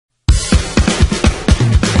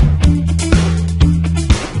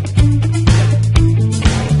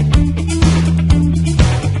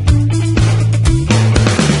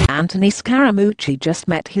Anthony Scaramucci just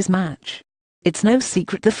met his match. It's no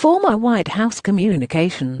secret the former White House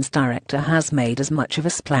communications director has made as much of a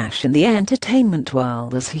splash in the entertainment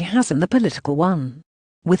world as he has in the political one.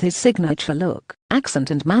 With his signature look, accent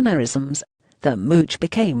and mannerisms, the mooch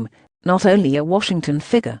became not only a Washington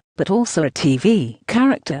figure, but also a TV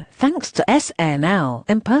character thanks to SNL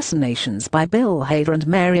impersonations by Bill Hader and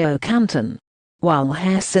Mario Cantone. While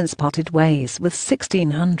has since parted ways with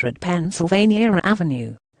 1600 Pennsylvania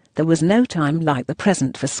Avenue, there was no time like the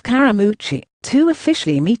present for Scaramucci to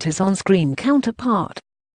officially meet his on-screen counterpart.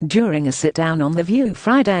 During a sit-down on The View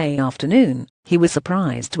Friday afternoon, he was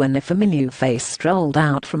surprised when a familiar face strolled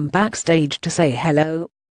out from backstage to say hello.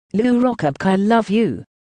 "Lou Rockabke, I love you.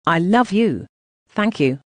 I love you. Thank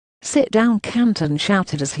you." "Sit down," Cantone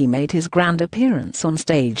shouted as he made his grand appearance on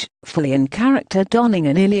stage, fully in character, donning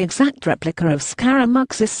a nearly exact replica of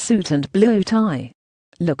Scaramucci's suit and blue tie.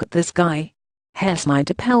 "Look at this guy. Here's my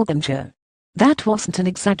doppelganger." That wasn't an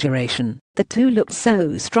exaggeration, the two looked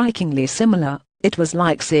so strikingly similar, it was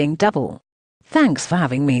like seeing double. "Thanks for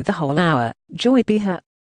having me the whole hour, Joy be here.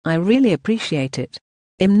 I really appreciate it.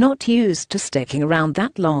 I'm not used to sticking around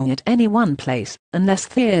that long at any one place, unless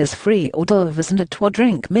there's free hors d'oeuvres and a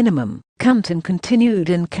drink minimum," Cantone continued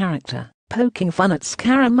in character, poking fun at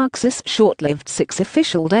Scaramucci's short-lived 6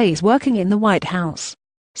 official days working in the White House.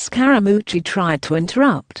 Scaramucci tried to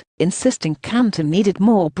interrupt, insisting Cantone needed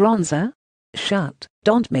more bronzer. "Shut,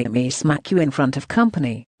 don't make me smack you in front of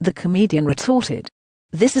company," the comedian retorted.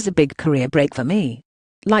 "This is a big career break for me."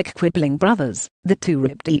 Like quibbling brothers, the two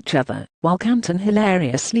ripped each other, while Cantone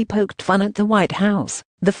hilariously poked fun at the White House,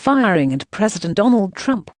 the firing and President Donald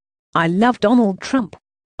Trump. "I love Donald Trump.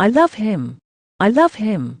 I love him. I love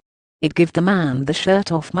him. I'd give the man the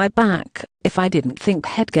shirt off my back if I didn't think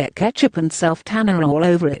he'd get ketchup and self-tanner all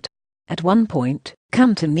over it." At one point,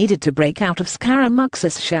 Cantone needed to break out of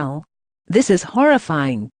Scaramucci's shell. "This is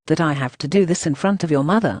horrifying, that I have to do this in front of your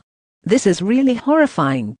mother. This is really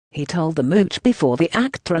horrifying," he told the mooch before the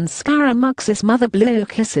actor and Scaramucci's mother blew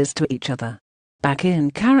kisses to each other. Back in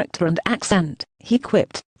character and accent, he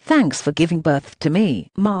quipped, "Thanks for giving birth to me,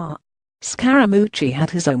 Ma." Scaramucci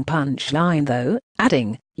had his own punchline though,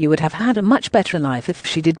 adding, "You would have had a much better life if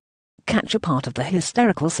she did." Catch a part of the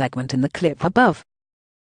hysterical segment in the clip above.